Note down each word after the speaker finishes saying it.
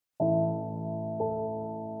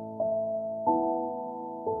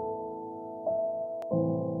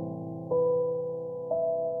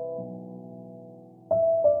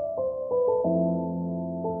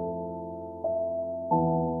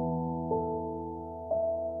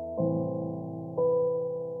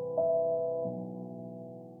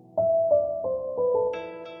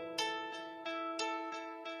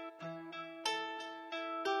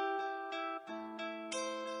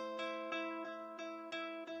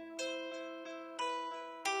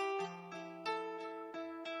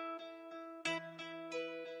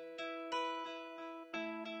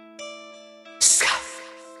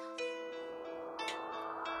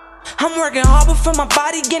I'm working hard, but for my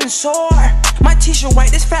body getting sore. My t-shirt white,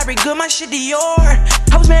 this fabric good, my shit Dior.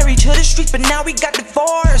 I was married to the streets, but now we got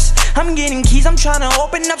divorced. I'm getting keys, I'm trying to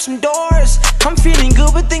open up some doors. I'm feeling good,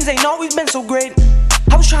 but things ain't always been so great.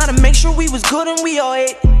 I was trying to make sure we was good and we all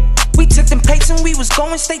ate. We took them plates and we was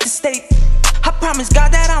going state to state. I promise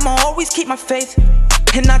God that I'ma always keep my faith.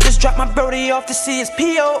 And I just dropped my brody off to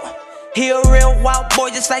CSPO. He a real wild boy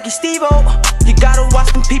just like his Steve-O. You gotta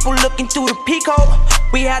watch them people looking through the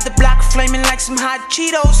peacoat. We had the block flaming like some hot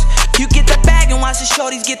Cheetos. You get that bag and watch the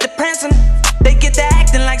shorties get the prancing. They get the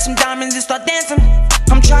acting like some diamonds and start dancing.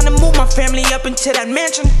 I'm trying to move my family up into that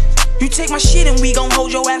mansion. You take my shit and we gon'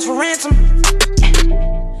 hold your ass for ransom.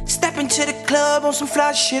 Step into the club on some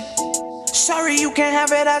fly shit. Sorry you can't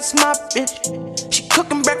have it, that's my bitch. She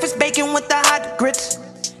cooking breakfast bacon with the hot grits.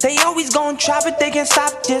 They always gon' try but they can't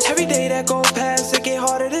stop this. Every day that goes past it get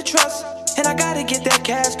harder to trust. And I gotta get that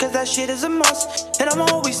cash cause that shit is a must. And I'ma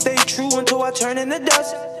always stay true until I turn into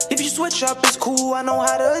dust. If you switch up it's cool, I know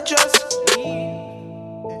how to adjust.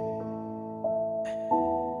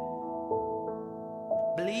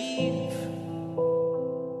 Believe.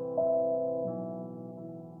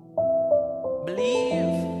 Believe.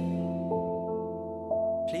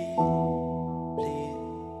 Please. Please.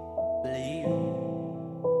 Believe.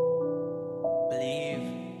 Believe.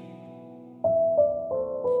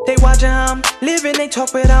 They watchin' how I'm living, they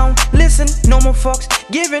talk but I don't listen. No more fucks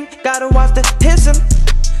giving, gotta watch the hissin'.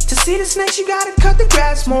 To see the snakes you gotta cut the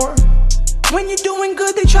grass more. When you're doing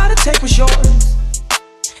good they try to take what's yours.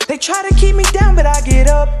 They try to keep me down but I get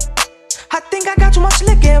up. I think I got too much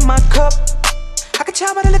liquor in my cup. I can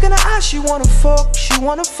tell by the look in her eyes she wanna fuck, she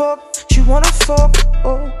wanna fuck, she wanna fuck,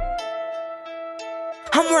 oh.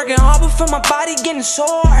 I'm working hard, but for my body getting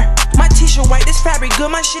sore. My t-shirt white, this fabric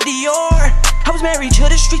good, my shit Dior. I was married to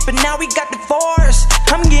the streets, but now we got divorced.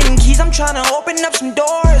 I'm getting keys, I'm trying to open up some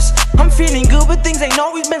doors. I'm feeling good, but things ain't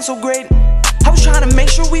always been so great. I was trying to make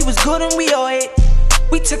sure we was good and we all ate.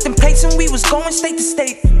 We took them plates and we was going state to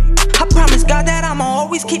state. I promise God that I'ma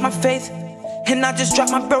always keep my faith. And I just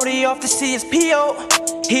dropped my brody off to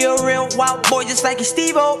CSPO. He a real wild boy just like his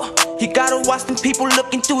Steve-O. You gotta watch them people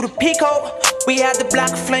looking through the peacoat. We had the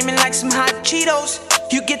block flaming like some hot Cheetos.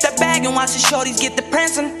 You get that bag and watch the shorties get the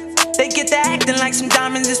prancing. They get the acting like some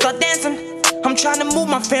diamonds and start dancing. I'm trying to move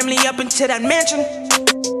my family up into that mansion.